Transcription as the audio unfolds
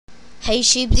Hey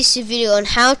YouTube, this is a video on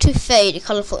how to fade a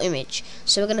colourful image.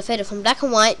 So we're going to fade it from black and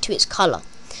white to its colour.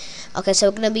 Okay, so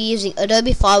we're going to be using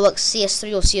Adobe Fireworks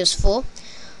CS3 or CS4.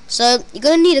 So you're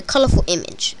going to need a colourful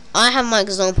image. I have my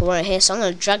example right here, so I'm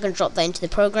going to drag and drop that into the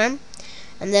program.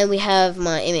 And then we have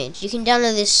my image. You can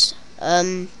download this,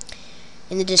 in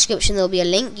the description there will be a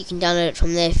link. You can download it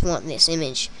from there if you want this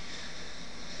image.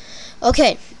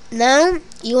 Okay, now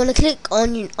you want to click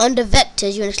on, under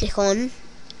vectors, you want to click on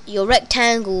your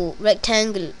rectangle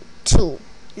tool.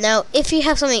 Now if you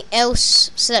have something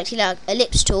else selected like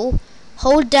ellipse tool,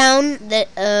 hold down the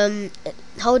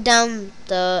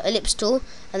ellipse tool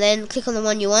and then click on the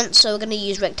one you want. So we're going to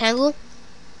use rectangle,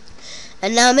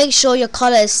 and now make sure your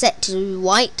color is set to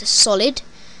white solid,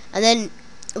 and then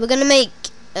we're going to make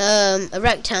a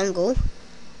rectangle.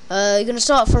 You're going to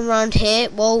start from around here,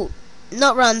 well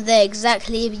not around there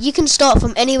exactly, but you can start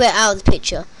from anywhere out of the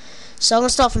picture. So I'm going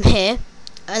to start from here,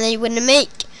 and then you're going to make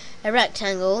a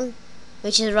rectangle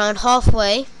which is around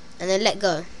halfway, and then let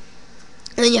go,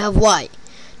 and then you have white.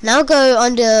 Now go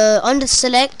under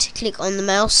select, click on the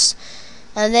mouse,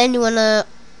 and then you want to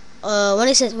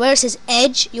where it says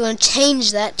edge, you want to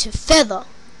change that to feather,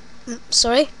 and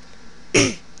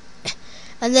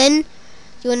then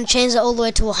you want to change that all the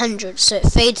way to 100 so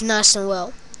it fades nice and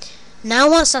well. Now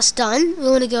once that's done, we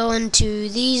want to go into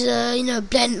these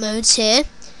blend modes here,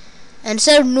 and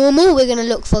instead of normal we're going to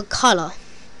look for color.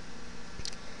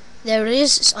 There it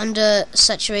is, it's under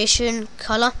saturation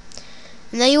color,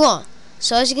 and there you are.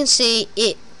 So as you can see,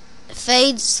 it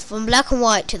fades from black and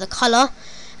white to the color.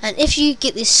 And if you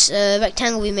get this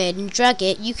rectangle we made and drag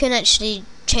it, you can actually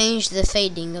change the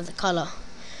fading of the color.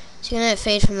 So you're going to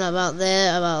fade from about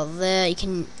there.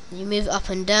 You move it up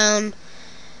and down,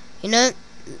 like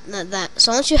that.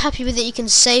 So once you're happy with it, you can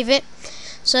save it.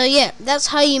 So yeah, that's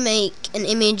how you make an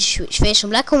image which fades from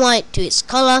black and white to its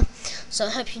color. So I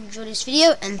hope you enjoyed this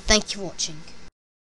video, and thank you for watching.